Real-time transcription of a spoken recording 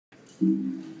Hi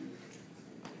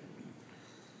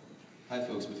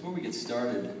folks, before we get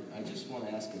started, I just want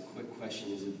to ask a quick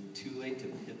question. Is it too late to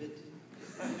pivot?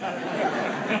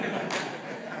 I'm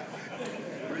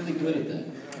really good at that.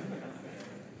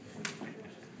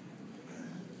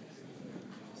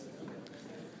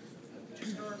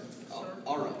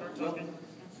 All right. Well,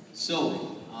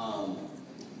 so,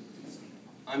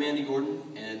 I'm Andy Gordon,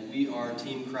 and we are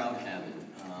Team Crowd Habit.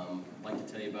 I'd like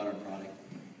to tell you about our product.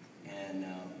 And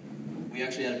we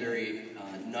actually had a very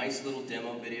nice little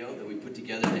demo video that we put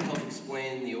together to help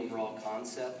explain the overall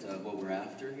concept of what we're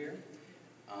after here,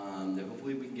 that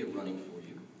hopefully we can get running for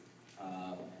you.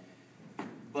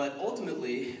 But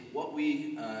ultimately, what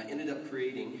we ended up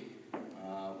creating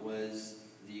was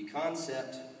the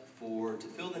concept to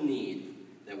fill the need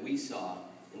that we saw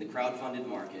in the crowdfunded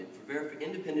market for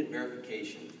independent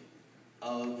verification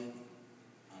of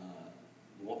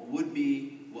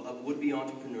would-be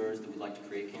entrepreneurs that would like to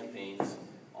create campaigns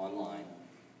online,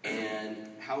 and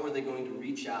how are they going to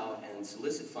reach out and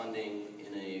solicit funding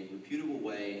in a reputable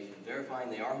way, verifying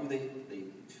they are who they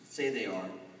say they are,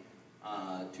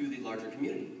 to the larger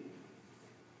community.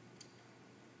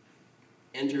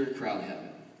 Enter Crowd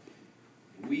Habit.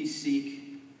 We seek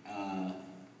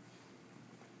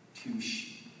we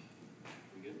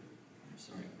good?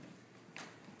 Sorry.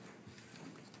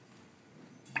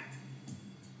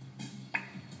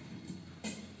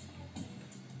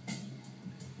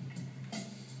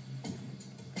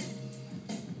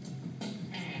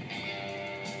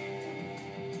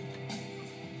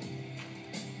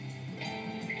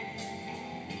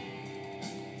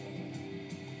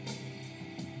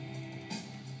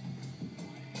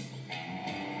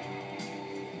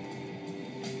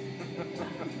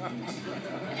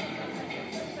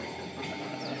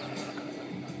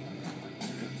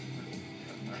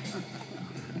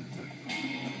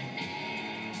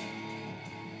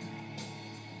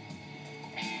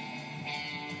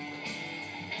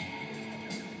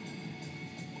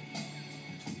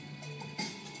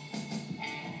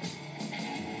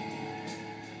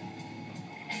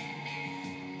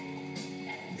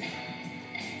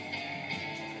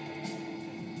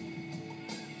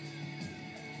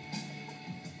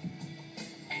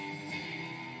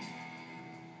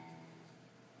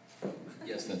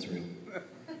 Yes, that's real.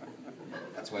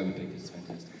 That's why we picked it. It's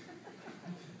fantastic.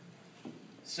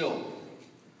 So,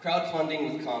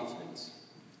 crowdfunding with confidence.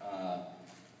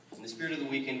 In the spirit of the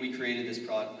weekend, we created this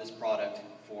product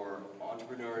for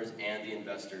entrepreneurs and the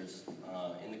investors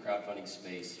in the crowdfunding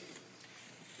space.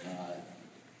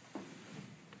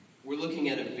 We're looking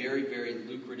at a very, very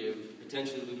lucrative,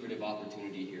 potentially lucrative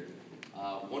opportunity here.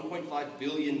 $1.5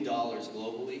 billion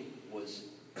globally was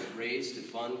raised to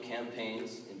fund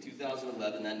campaigns in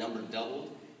 2011. That number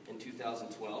doubled in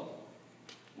 2012,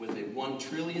 with a $1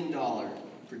 trillion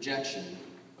projection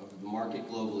of the market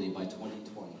globally by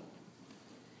 2020.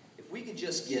 If we could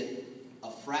just get a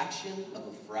fraction of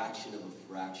a fraction of a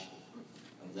fraction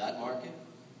of that market,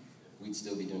 we'd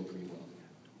still be doing pretty well.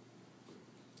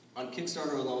 On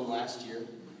Kickstarter alone last year,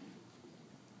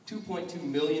 2.2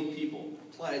 million people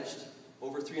pledged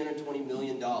over $320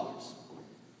 million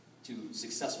to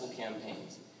successful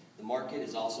campaigns. The market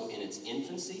is also in its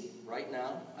infancy right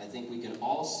now. I think we can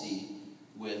all see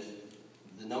with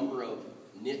the number of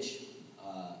niche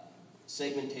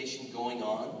segmentation going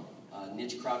on,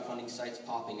 niche crowdfunding sites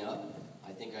popping up.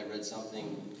 I think I read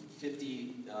something,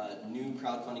 50 new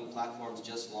crowdfunding platforms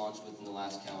just launched within the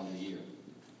last calendar year.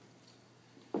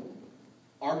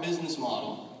 Our business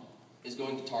model is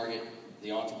going to target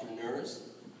the entrepreneurs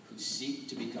who seek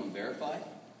to become verified.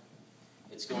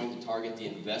 It's going to target the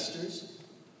investors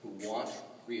who want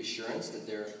reassurance that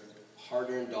their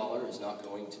hard-earned dollar is not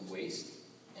going to waste,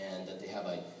 and that they have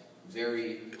a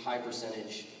very high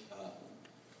percentage,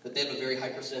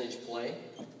 play,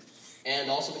 and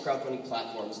also the crowdfunding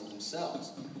platforms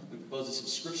themselves. We propose a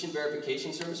subscription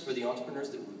verification service for the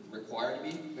entrepreneurs that require to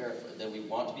be verified, that we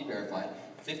want to be verified.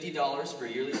 $50 for a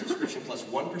yearly subscription plus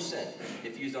 1%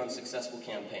 if used on a successful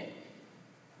campaign.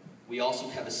 We also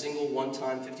have a single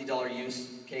one-time $50 use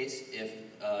case if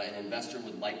an investor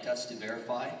would like us to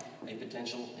verify a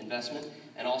potential investment,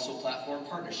 and also platform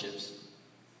partnerships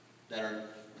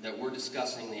that we're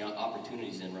discussing the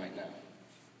opportunities in right now.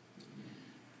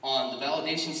 On the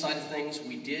validation side of things,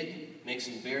 we did make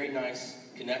some very nice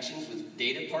connections with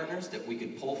data partners that we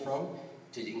could pull from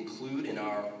to include in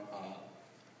our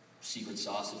secret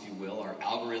sauce, if you will, our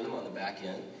algorithm on the back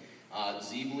end,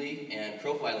 Zeebly and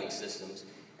profiling systems.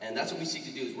 And that's what we seek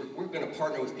to do, is we're going to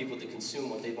partner with people to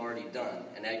consume what they've already done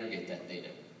and aggregate that data.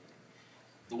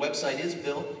 The website is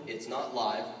built, it's not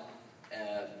live,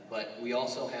 but we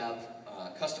also have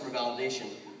customer validation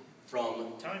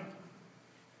from Time.